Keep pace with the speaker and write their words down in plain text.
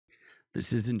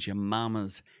This isn't your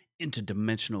mama's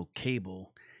interdimensional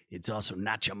cable. It's also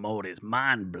not your Morty's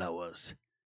mind blowers.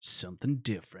 Something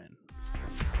different.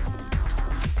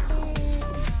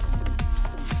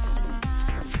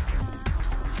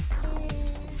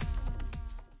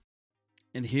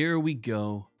 And here we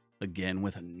go again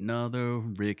with another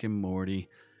Rick and Morty.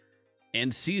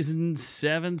 And season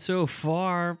 7 so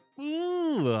far.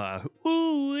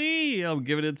 Ooh-wee. I'm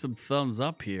giving it some thumbs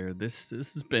up here. This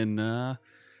has been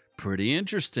pretty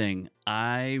interesting.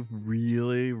 I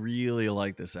really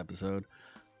like this episode.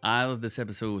 I love this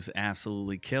episode. It was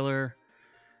absolutely killer.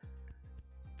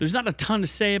 There's not a ton to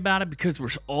say about it because we're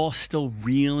all still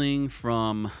reeling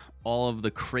from all of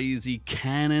the crazy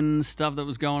canon stuff that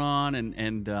was going on,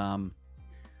 and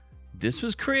this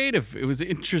was creative. It was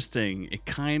interesting. It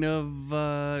kind of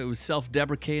it was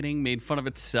self-deprecating, made fun of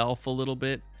itself a little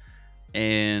bit,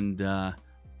 and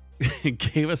it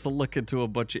gave us a look into a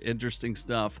bunch of interesting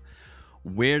stuff.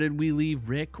 Where did we leave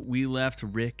Rick? We left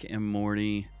Rick and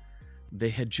Morty. They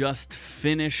had just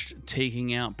finished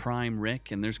taking out Prime Rick,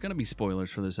 and there's going to be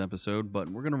spoilers for this episode, but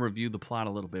we're going to review the plot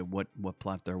a little bit, what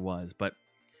plot there was. But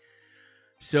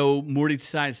so Morty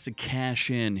decides to cash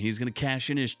in. He's going to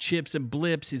cash in his chips and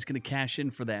blips. He's going to cash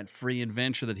in for that free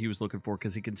adventure that he was looking for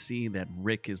because he can see that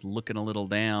Rick is looking a little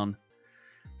down.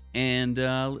 And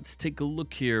let's take a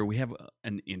look here. We have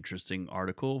an interesting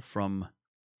article from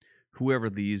whoever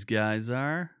these guys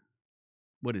are.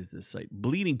 What is this site?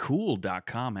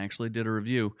 bleedingcool.com actually did a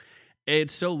review.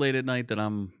 It's so late at night that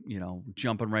I'm,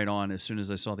 jumping right on as soon as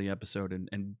I saw the episode,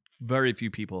 and very few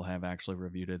people have actually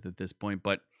reviewed it at this point,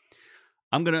 but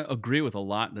I'm going to agree with a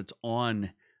lot that's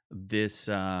on this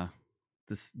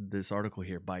this article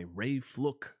here by Ray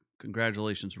Fluke.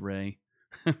 Congratulations, Ray.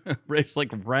 Ray's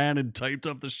ran and typed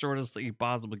up the shortest thing he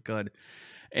possibly could.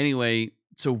 Anyway,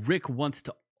 so Rick wants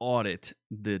to audit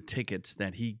the tickets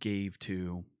that he gave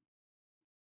to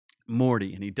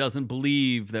Morty, and he doesn't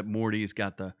believe that Morty's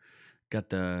got the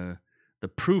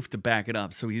proof to back it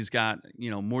up. So he's got,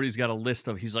 Morty's got a list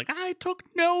of, he's like, I took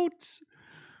notes.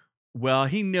 Well,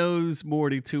 he knows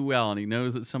Morty too well, and he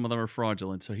knows that some of them are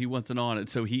fraudulent, so he wants an audit.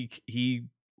 So he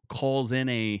calls in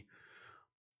a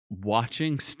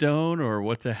watching stone, or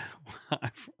I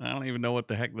don't even know what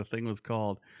the heck the thing was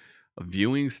called. A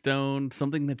viewing stone,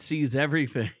 something that sees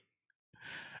everything.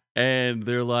 And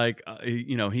they're like,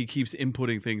 he keeps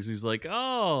inputting things. He's like,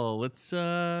 oh, let's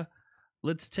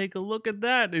take a look at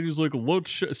that. And he's like,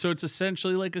 so it's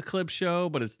essentially like a clip show,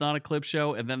 but it's not a clip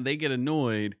show. And then they get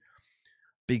annoyed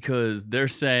because they're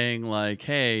saying like,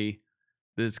 hey,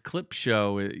 this clip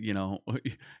show,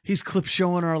 he's clip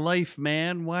showing our life,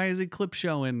 man. Why is he clip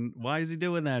showing? Why is he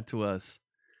doing that to us?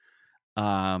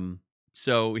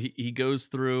 So he goes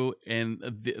through, and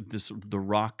the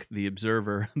Rock, the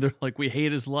Observer, they're like, we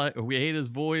hate his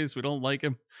voice, we don't like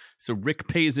him. So Rick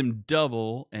pays him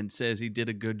double and says he did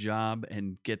a good job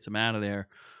and gets him out of there.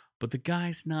 But the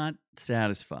guy's not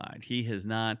satisfied. He has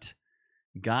not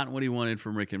gotten what he wanted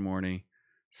from Rick and Morty.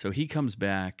 So he comes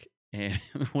back, and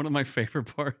one of my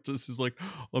favorite parts is he's like,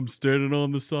 I'm standing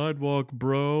on the sidewalk,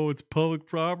 bro. It's public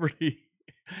property.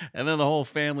 And then the whole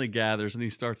family gathers, and he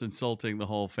starts insulting the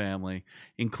whole family,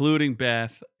 including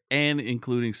Beth and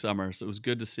including Summer. So it was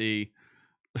good to see.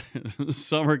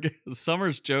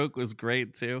 Summer's joke was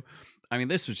great too. I mean,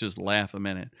 this was just laugh a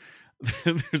minute.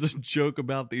 There's a joke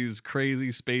about these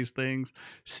crazy space things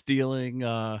stealing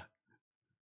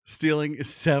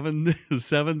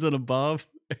sevens and above,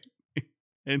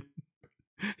 and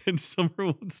Summer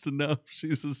wants to know if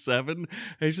she's a 7.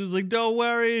 And she's like, don't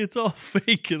worry, it's all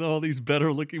fake. And all these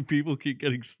better looking people keep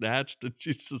getting snatched. And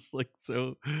she's just like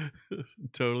so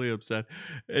totally upset.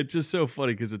 It's just so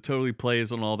funny because it totally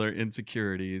plays on all their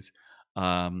insecurities.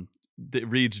 It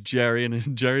reads Jerry,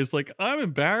 and Jerry's like, I'm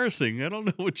embarrassing. I don't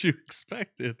know what you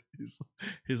expected.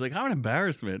 He's like, I'm an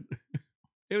embarrassment.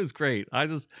 It was great.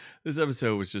 This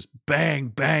episode was just bang,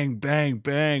 bang, bang,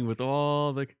 bang with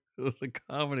all the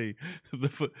comedy.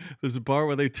 There's a part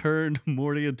where they turn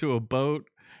Morty into a boat,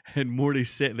 and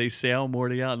they sail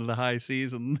Morty out into the high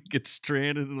seas and get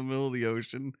stranded in the middle of the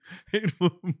ocean. And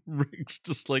Rick's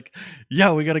just like,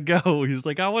 yeah, we gotta go. He's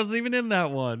like, I wasn't even in that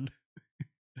one.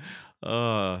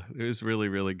 It was really,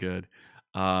 really good.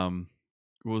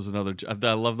 What was another?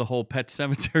 I love the whole Pet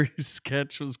Cemetery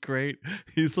sketch. Was great.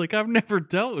 He's like, I've never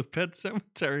dealt with Pet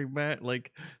Cemetery, Matt.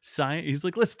 Like science. He's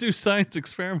like, let's do science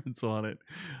experiments on it.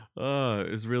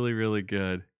 It was really, really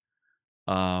good.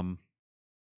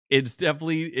 It's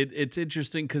definitely it's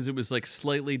interesting because it was like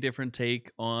slightly different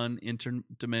take on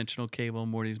interdimensional cable,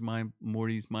 Morty's mind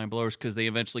blowers, because they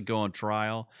eventually go on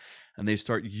trial, and they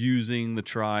start using the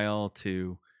trial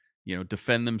to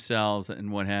defend themselves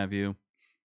and what have you.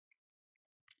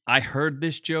 I heard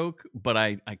this joke, but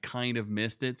I kind of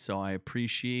missed it, so I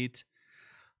appreciate.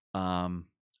 It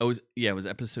was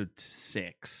episode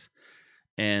 6,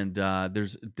 and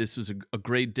this was a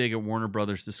great dig at Warner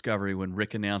Brothers Discovery when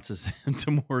Rick announces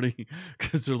to Morty,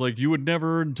 because they're like, you would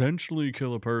never intentionally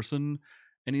kill a person,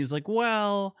 and he's like,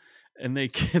 well, and they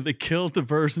killed the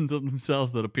versions of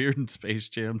themselves that appeared in Space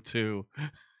Jam 2.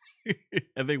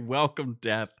 And they welcome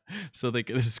death so they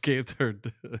can escape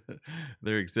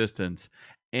their existence.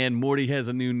 And Morty has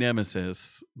a new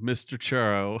nemesis, Mr.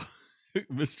 Churro.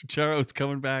 Mr. Churro's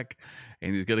coming back,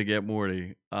 and he's gonna get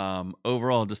Morty.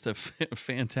 Overall, just a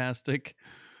fantastic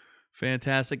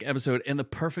episode, and the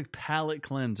perfect palate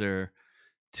cleanser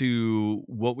to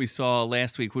what we saw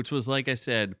last week, which was, like I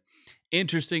said,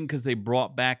 interesting because they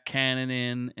brought back canon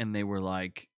in, and they were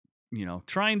like,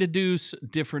 trying to do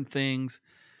different things.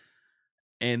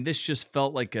 And this just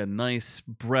felt like a nice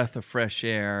breath of fresh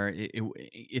air.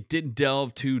 It didn't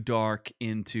delve too dark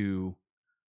into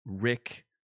Rick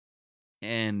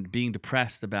and being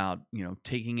depressed about,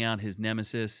 taking out his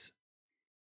nemesis.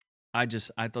 I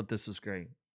thought this was great.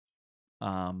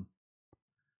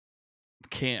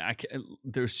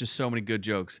 There's just so many good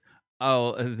jokes.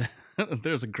 Oh,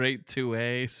 there's a great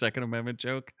 2A Second Amendment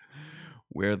joke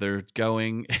where they're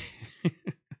going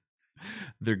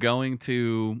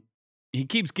to. He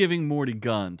keeps giving Morty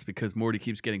guns because Morty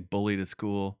keeps getting bullied at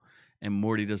school, and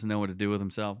Morty doesn't know what to do with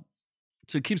himself.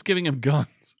 So he keeps giving him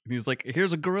guns. And he's like,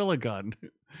 here's a gorilla gun.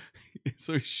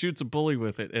 So he shoots a bully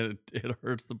with it, and it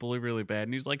hurts the bully really bad.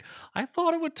 And he's like, I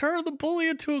thought it would turn the bully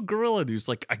into a gorilla. And he's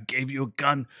like, I gave you a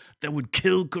gun that would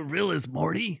kill gorillas,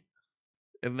 Morty.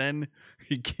 And then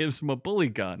he gives him a bully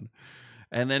gun.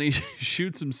 And then he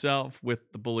shoots himself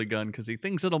with the bully gun because he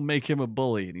thinks it'll make him a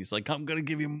bully. And he's like, I'm going to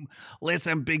give you less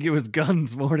ambiguous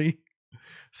guns, Morty.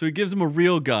 So he gives him a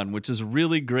real gun, which is a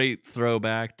really great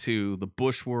throwback to the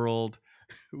Bush world,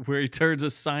 where he turns a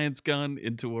science gun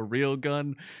into a real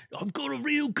gun. I've got a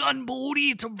real gun, Morty.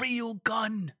 It's a real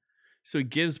gun. So he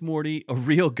gives Morty a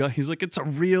real gun. He's like, it's a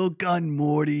real gun,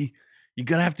 Morty. You're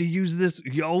going to have to use this.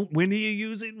 When do you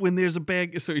use it? When there's a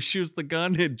bag. So he shoots the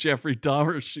gun, and Jeffrey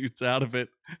Dahmer shoots out of it.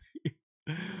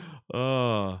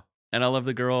 Oh. And I love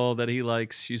the girl that he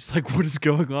likes. She's like, what is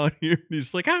going on here? And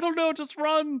he's like, I don't know. Just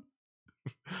run.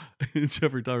 And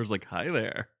Jeffrey Dahmer's like, hi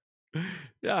there.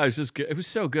 Yeah, it was just good. It was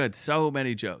so good. So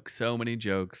many jokes.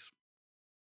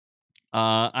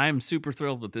 I'm super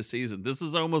thrilled with this season. This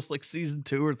is almost like season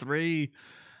 2 or 3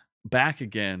 back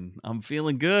again. I'm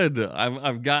feeling good.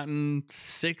 I've gotten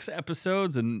 6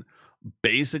 episodes, and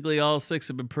basically all 6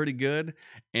 have been pretty good,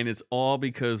 and it's all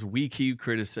because we keep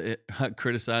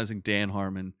criticizing Dan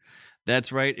Harmon.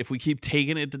 That's right. If we keep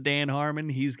taking it to Dan Harmon,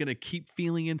 he's going to keep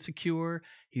feeling insecure.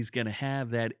 He's going to have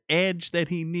that edge that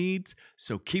he needs.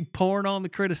 So keep pouring on the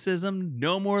criticism.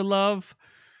 No more love.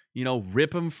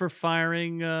 Rip him for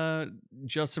firing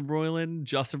Justin Roiland.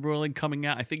 Justin Roiland coming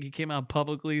out. I think he came out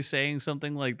publicly saying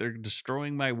something like they're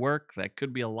destroying my work. That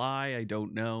could be a lie. I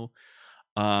don't know.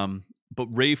 But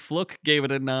Ray Flook gave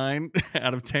it a 9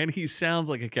 out of 10. He sounds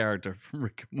like a character from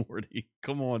Rick and Morty.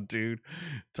 Come on, dude.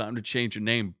 Time to change your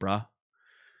name, bruh.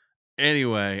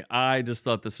 Anyway, I just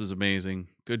thought this was amazing.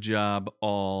 Good job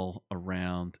all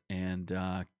around. And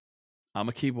I'm going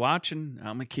to keep watching.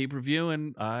 I'm going to keep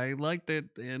reviewing. I liked it,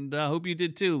 and I hope you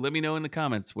did too. Let me know in the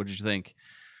comments. What did you think?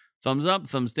 Thumbs up,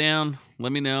 thumbs down.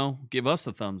 Let me know. Give us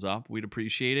a thumbs up. We'd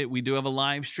appreciate it. We do have a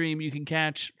live stream you can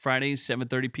catch Fridays,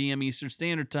 7:30 p.m. Eastern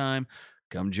Standard Time.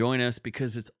 Come join us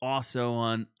because it's also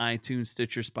on iTunes,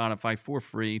 Stitcher, Spotify for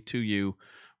free to you.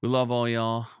 We love all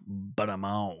y'all, but I'm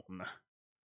on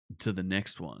to the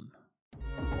next one.